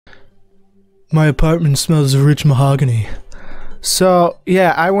My apartment smells of rich mahogany. So,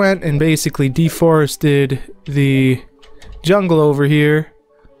 yeah, I went and basically deforested the jungle over here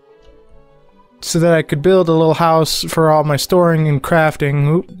so that I could build a little house for all my storing and crafting.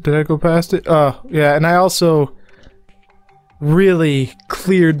 Oop, did I go past it? Oh, yeah, and I also really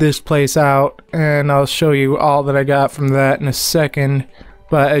cleared this place out, and I'll show you all that I got from that in a second.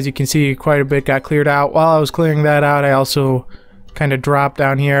 But as you can see, quite a bit got cleared out. While I was clearing that out, I also kind of dropped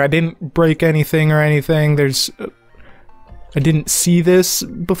down here. I didn't break anything or anything. I didn't see this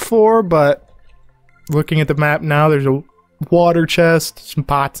before, but looking at the map now, there's a water chest, some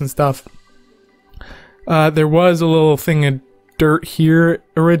pots and stuff. There was a little thing of dirt here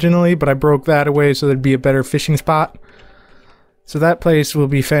originally, but I broke that away so there'd be a better fishing spot. So that place will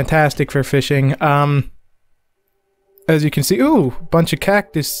be fantastic for fishing. As you can see, ooh, a bunch of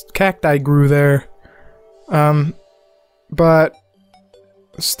cacti grew there. But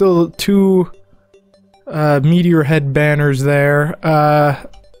still two meteor head banners there.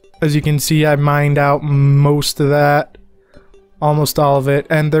 As you can see, I mined out most of that, almost all of it,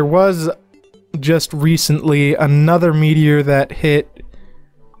 and there was just recently another meteor that hit,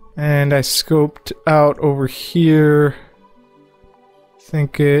 and I scoped out over here.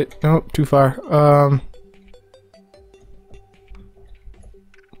 Nope, too far.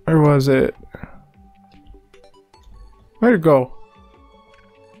 Where was it? Where'd it go?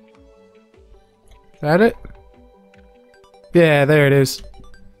 Is that it? Yeah, there it is.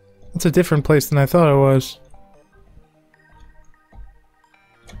 It's a different place than I thought it was.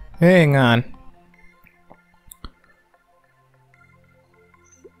 Hang on.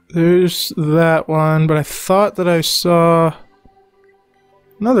 There's that one, but I thought that I saw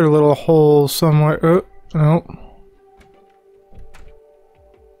another little hole somewhere. Oh, no.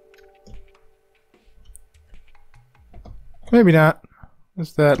 Maybe not.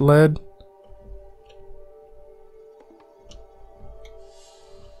 Is that lead?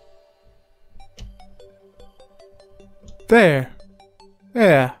 There.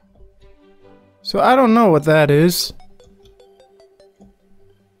 Yeah. So I don't know what that is.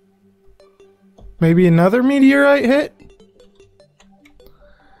 Maybe another meteorite hit?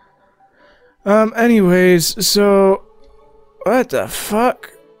 Anyways, so what the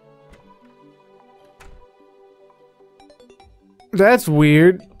fuck? That's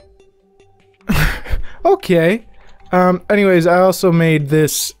weird. Okay. Anyways, I also made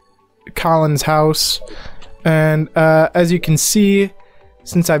this Colin's house, and as you can see,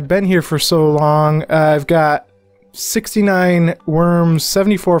 since I've been here for so long, I've got 69 worms,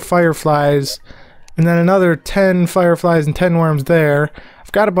 74 fireflies, and then another 10 fireflies and 10 worms there.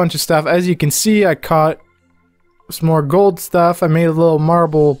 I've got a bunch of stuff. As you can see, I caught some more gold stuff. I made a little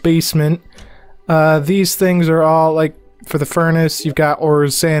marble basement. These things are all like for the furnace. You've got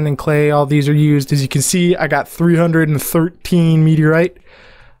ores, sand, and clay. All these are used. As you can see, I got 313 meteorite.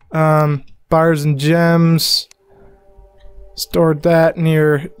 Bars and gems. Stored that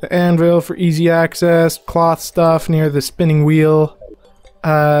near the anvil for easy access. Cloth stuff near the spinning wheel.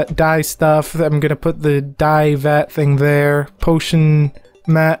 Dye stuff. I'm gonna put the dye vat thing there. Potion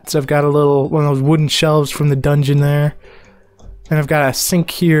mats. I've got one of those wooden shelves from the dungeon there. And I've got a sink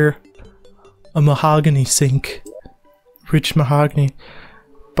here. A mahogany sink. Rich mahogany.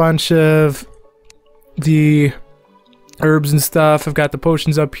 Bunch of the herbs and stuff. I've got the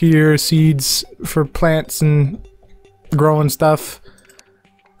potions up here. Seeds for plants and growing stuff.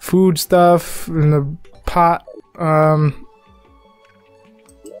 Food stuff in the pot. I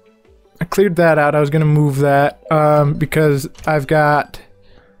cleared that out. I was gonna move that because I've got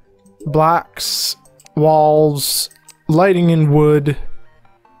blocks, walls, lighting in wood,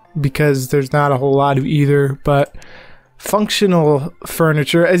 because there's not a whole lot of either, but functional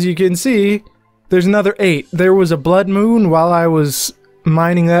furniture. As you can see, there's another 8. There was a blood moon while I was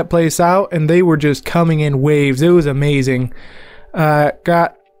mining that place out, and they were just coming in waves. It was amazing.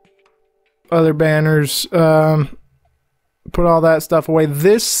 Got other banners. Put all that stuff away.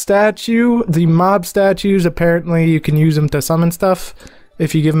 This statue, the mob statues, apparently you can use them to summon stuff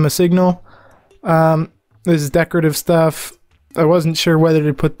if you give them a signal. This is decorative stuff. I wasn't sure whether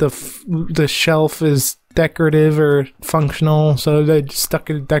to put the shelf as decorative or functional, so they just stuck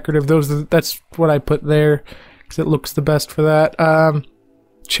it decorative. That's what I put there because it looks the best for that.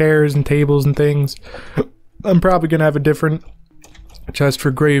 Chairs and tables and things. I'm probably gonna have a different chest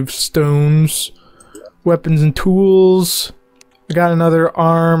for gravestones. Weapons and tools. I got another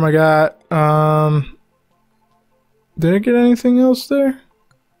arm. I got, did I get anything else there?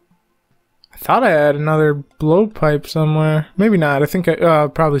 I thought I had another blowpipe somewhere. Maybe not. I think I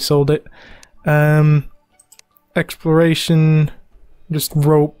probably sold it. Exploration Just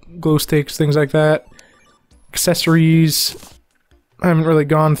rope, glow sticks, things like that. Accessories. I haven't really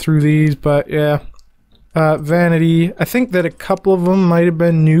gone through these, but yeah. Vanity. I think that a couple of them might have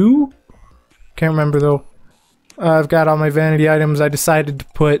been new. Can't remember though. I've got all my vanity items. I decided to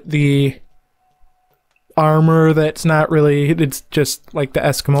put the armor that's not really, it's just like the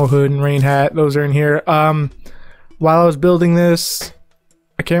Eskimo hood and rain hat. Those are in here. While I was building this,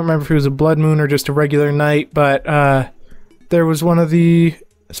 I can't remember if it was a blood moon or just a regular night, but there was one of the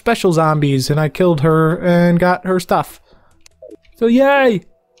special zombies and I killed her and got her stuff. So yay!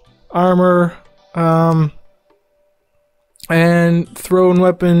 Armor, and thrown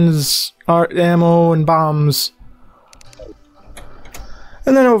weapons, ammo, and bombs.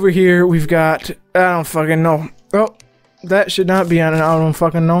 And then over here we've got, I don't fucking know. Oh, that should not be on an I don't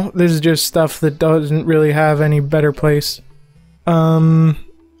fucking know. This is just stuff that doesn't really have any better place. So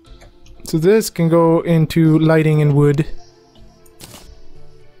this can go into lighting and wood.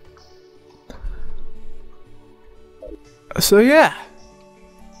 So yeah.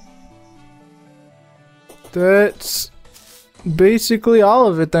 That's basically all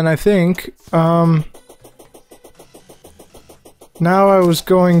of it then, I think. Now I was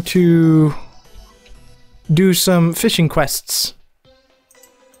going to do some fishing quests.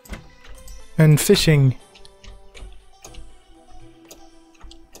 And fishing.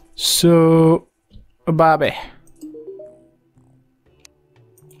 So, Bobby.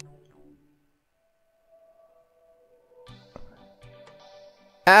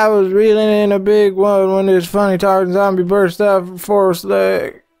 I was reeling in a big one when this funny talking zombie burst out from forest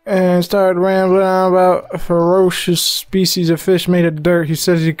leg and started rambling on about a ferocious species of fish made of dirt. He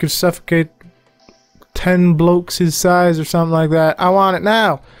says he could suffocate 10 blokes his size or something like that. I want it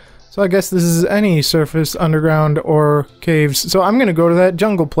now. So I guess this is any surface, underground, or caves. So I'm gonna go to that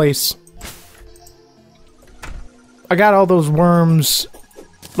jungle place. I got all those worms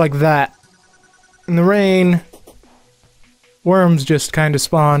like that. In the rain, worms just kind of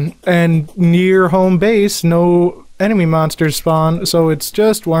spawn. And near home base, no enemy monsters spawn, so it's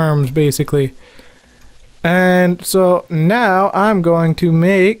just worms, basically. And so now I'm going to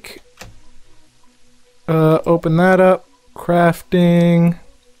make... open that up. Crafting...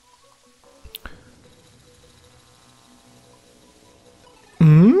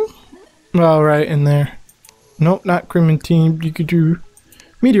 All right, in there. Nope, not Crimentine. You could do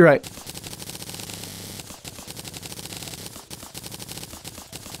meteorite.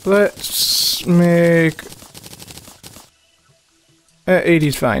 Let's make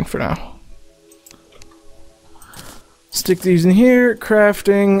 80's fine for now. Stick these in here.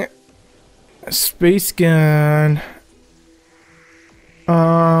 Crafting a space gun.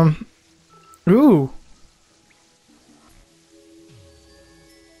 Ooh.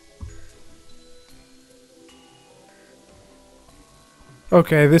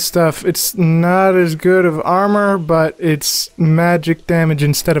 Okay, this stuff, it's not as good of armor, but it's magic damage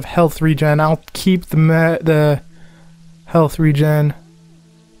instead of health regen. I'll keep the health regen.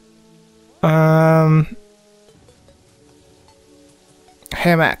 Hamax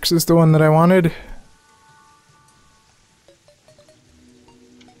is the one that I wanted.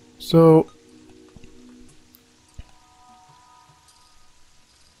 So...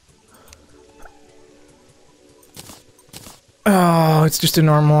 Oh, it's just a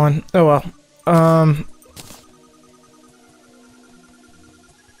normal one. Oh well.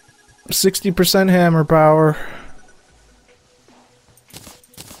 60% hammer power.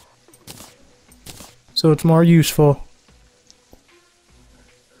 So it's more useful.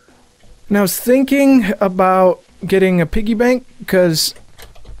 And I was thinking about getting a piggy bank, because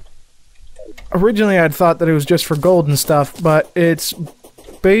originally I'd thought that it was just for gold and stuff, but it's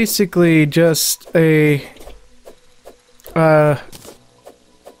basically just a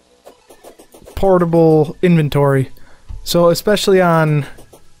portable inventory. So especially on,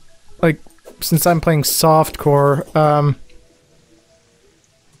 like, since I'm playing softcore,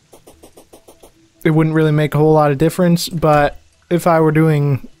 it wouldn't really make a whole lot of difference, but if I were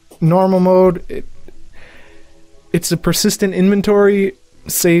doing normal mode, it's a persistent inventory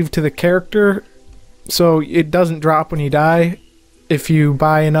saved to the character, so it doesn't drop when you die. If you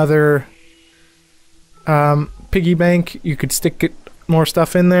buy another piggy bank, you could stick more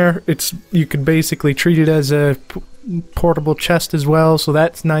stuff in there. You could basically treat it as a portable chest as well, so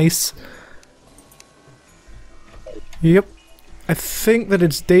that's nice. Yep. I think that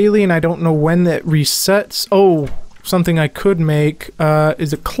it's daily and I don't know when that resets. Oh, something I could make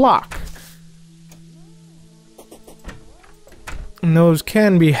is a clock. And those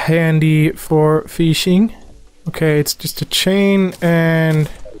can be handy for fishing. Okay, it's just a chain and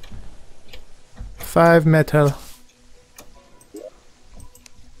 5 metal.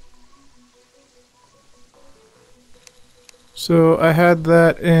 So I had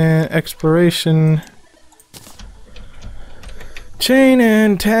that in exploration. Chain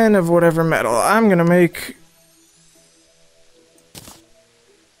and 10 of whatever metal. I'm gonna make...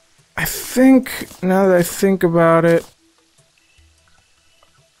 I think, now that I think about it,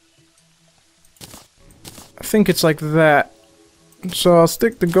 I think it's like that. So I'll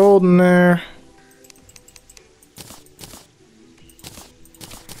stick the gold in there.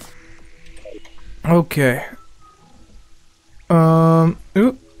 Okay.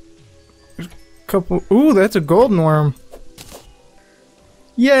 Ooh. Couple. Ooh, that's a golden worm.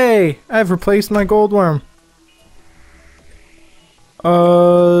 Yay! I've replaced my gold worm.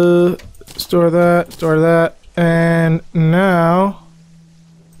 Store that, and now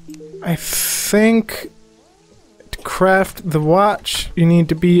I think to craft the watch you need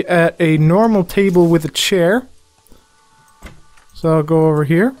to be at a normal table with a chair. So I'll go over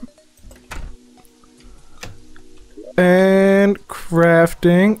here. And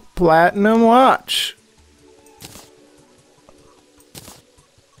crafting platinum watch.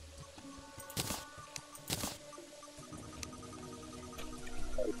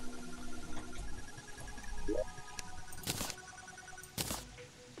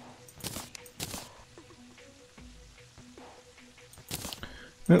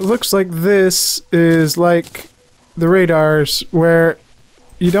 It looks like this is like the radars, where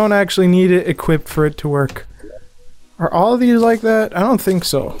you don't actually need it equipped for it to work. Are all of these like that? I don't think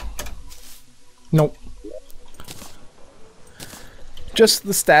so. Nope. Just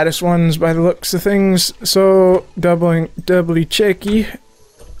the status ones by the looks of things. So, doubly checky.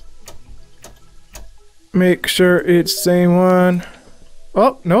 Make sure it's the same one.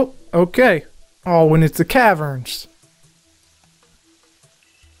 Oh, nope. Okay. Oh, when it's the caverns.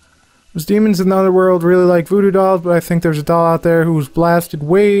 Those demons in the other world really like voodoo dolls, but I think there's a doll out there who was blasted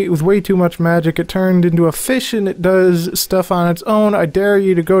with way too much magic. It turned into a fish and it does stuff on its own. I dare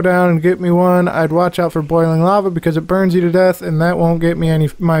you to go down and get me one. I'd watch out for boiling lava because it burns you to death, and that won't get me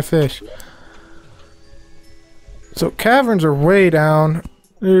my fish. So caverns are way down.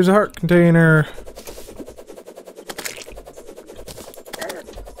 There's a heart container.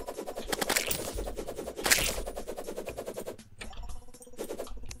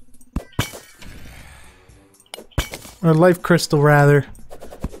 Or life crystal, rather.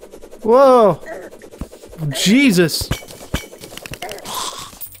 Whoa! Jesus!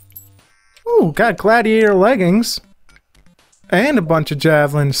 Ooh, got gladiator leggings. And a bunch of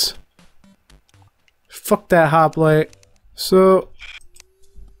javelins. Fuck that hoplite. So,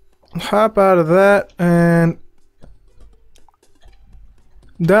 hop out of that and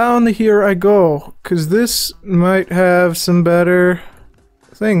down here I go. Cause this might have some better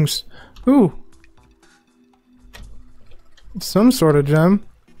things. Ooh. Some sort of gem.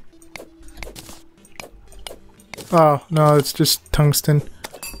 Oh, no, it's just tungsten.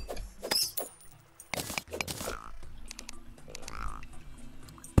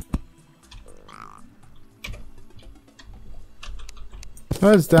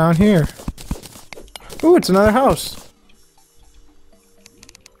 What's down here? Ooh, it's another house.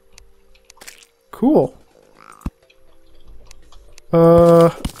 Cool.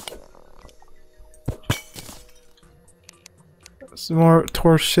 Some more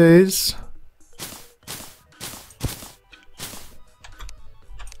torches.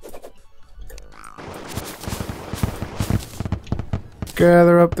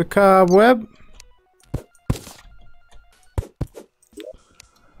 Gather up the cobweb.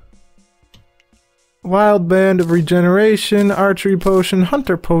 Wild band of regeneration, archery potion,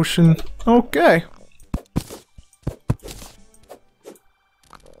 hunter potion. Okay.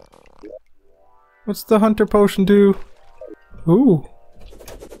 What's the hunter potion do? Ooh.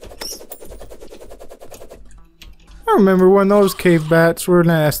 I remember when those cave bats were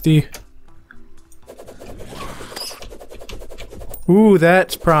nasty. Ooh,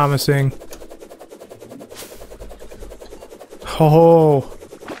 that's promising. Oh.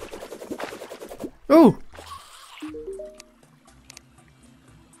 Ooh.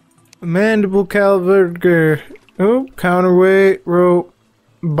 Mandible caliber. Oh, counterweight, rope,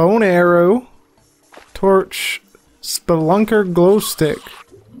 bone arrow, torch, spelunker glow stick.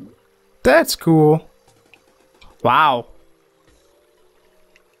 That's cool. Wow.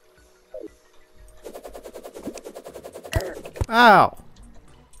 Ow.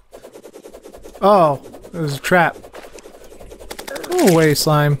 Oh, it was a trap. Go away,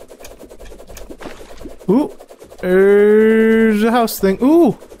 slime. Ooh, there's a house thing.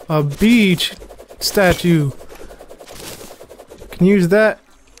 Ooh, a beach statue. Can use that.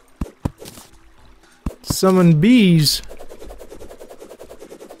 Summon bees.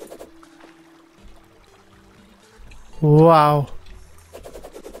 Wow.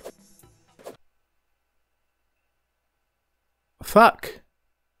 Fuck.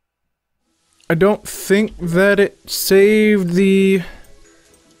 I don't think that it saved the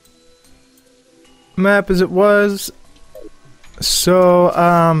map as it was.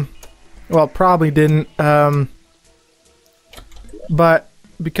 So, well, probably didn't. But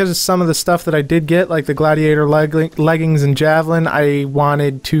because of some of the stuff that I did get, like the gladiator leggings and javelin, I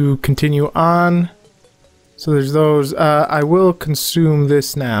wanted to continue on. So there's those. I will consume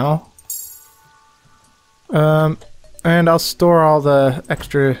this now. And I'll store all the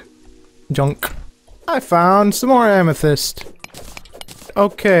extra junk. I found some more amethyst.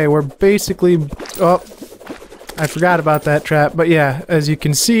 Okay, we're basically... Oh, I forgot about that trap. But yeah, as you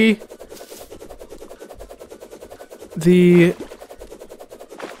can see, the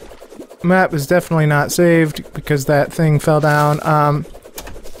map is definitely not saved because that thing fell down.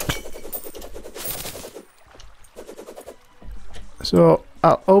 So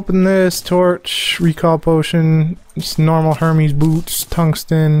I'll open this torch, recall potion, just normal Hermes boots,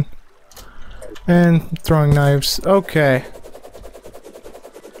 tungsten, and throwing knives. Okay.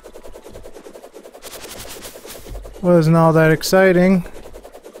 Wasn't all that exciting.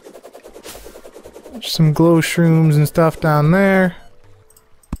 Some glow shrooms and stuff down there.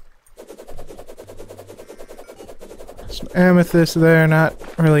 Some amethyst there, not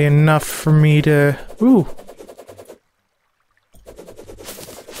really enough for me to... Ooh!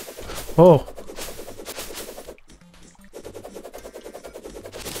 Oh.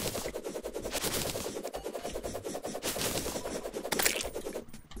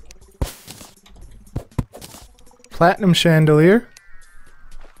 Platinum chandelier.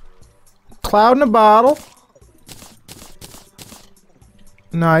 Cloud in a bottle.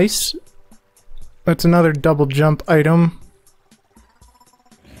 Nice. That's another double jump item.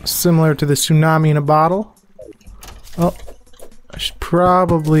 Similar to the tsunami in a bottle. Oh. I should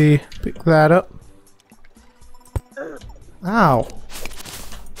probably pick that up. Ow.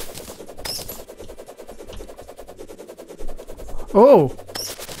 Oh!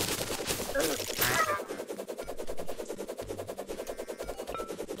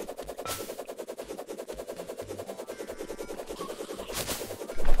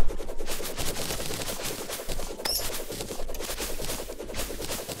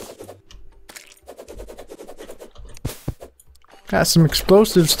 Got some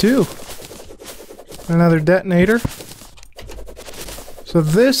explosives too. Another detonator. So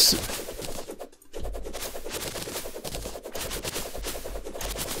this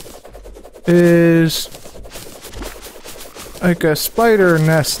is like a spider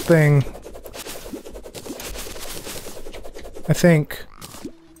nest thing, I think.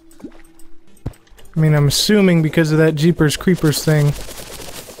 I mean, I'm assuming because of that Jeepers Creepers thing.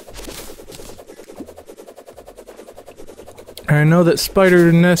 I know that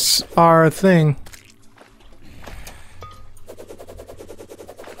spider nests are a thing.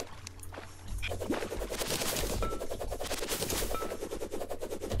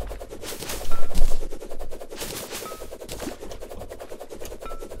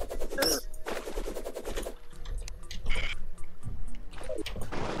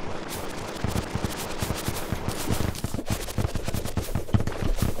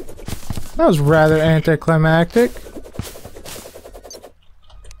 That was rather anticlimactic.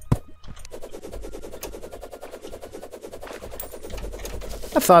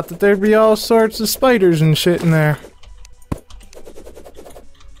 I thought that there'd be all sorts of spiders and shit in there.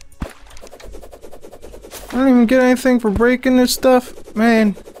 I don't even get anything for breaking this stuff,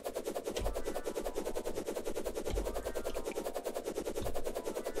 man.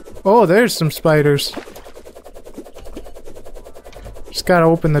 Oh, there's some spiders. Just gotta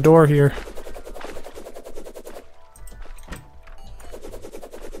open the door here.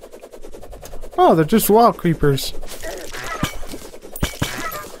 Oh, they're just wall creepers.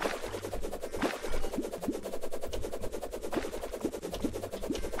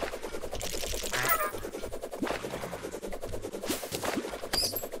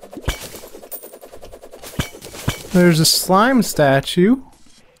 There's a slime statue.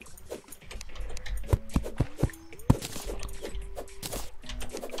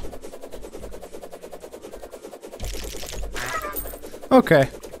 Okay.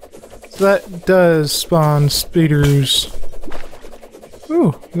 So that does spawn spiders.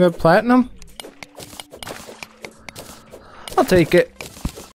 Ooh, you got platinum? I'll take it.